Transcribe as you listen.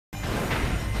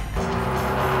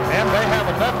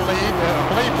enough lead to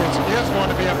believe this is going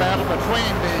to be a battle between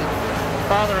the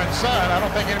father and son. I don't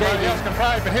think anybody else can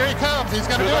fight, but here he comes. He's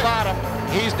going to do it. Bottom.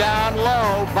 He's down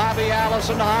low. Bobby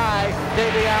Allison high.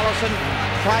 Davey Allison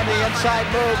trying the inside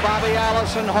move. Bobby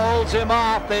Allison holds him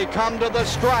off. They come to the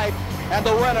stripe, and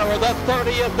the winner of the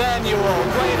 30th annual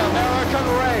Great American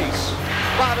Race,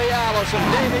 Bobby Allison.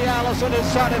 Davey Allison, his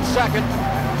son, in second.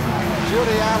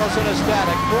 Judy Allison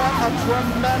ecstatic. What a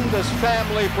tremendous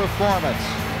family performance.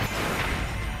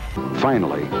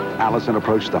 Finally, Allison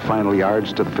approached the final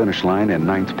yards to the finish line in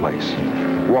 9th place.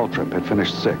 Waltrip had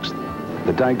finished 6th.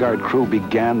 The DieGuard crew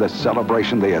began the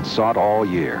celebration they had sought all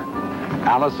year.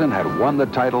 Allison had won the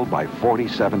title by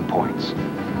 47 points.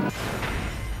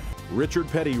 Richard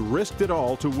Petty risked it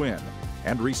all to win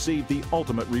and received the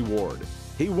ultimate reward.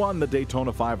 He won the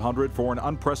Daytona 500 for an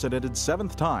unprecedented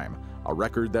 7th time, a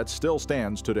record that still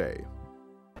stands today.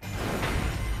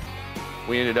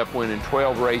 We ended up winning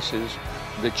 12 races.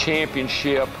 The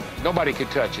championship, nobody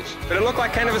could touch us. But it looked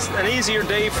like kind of an easier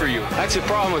day for you. That's the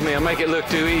problem with me, I make it look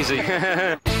too easy.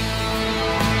 It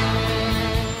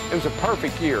was a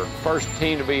perfect year. First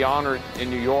team to be honored in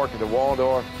New York at the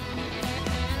Waldorf.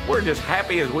 We're just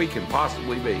happy as we can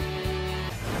possibly be.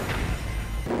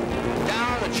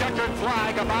 Down, the checkered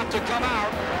flag about to come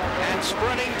out, and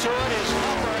sprinting to it is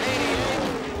number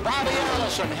 88. Bobby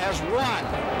Allison has won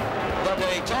the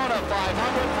Daytona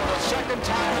 500 for the 2nd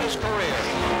time in his career.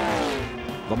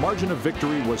 The margin of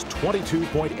victory was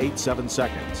 22.87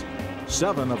 seconds.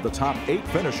 7 of the top 8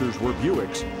 finishers were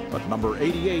Buicks, but number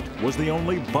 88 was the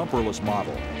only bumperless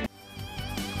model.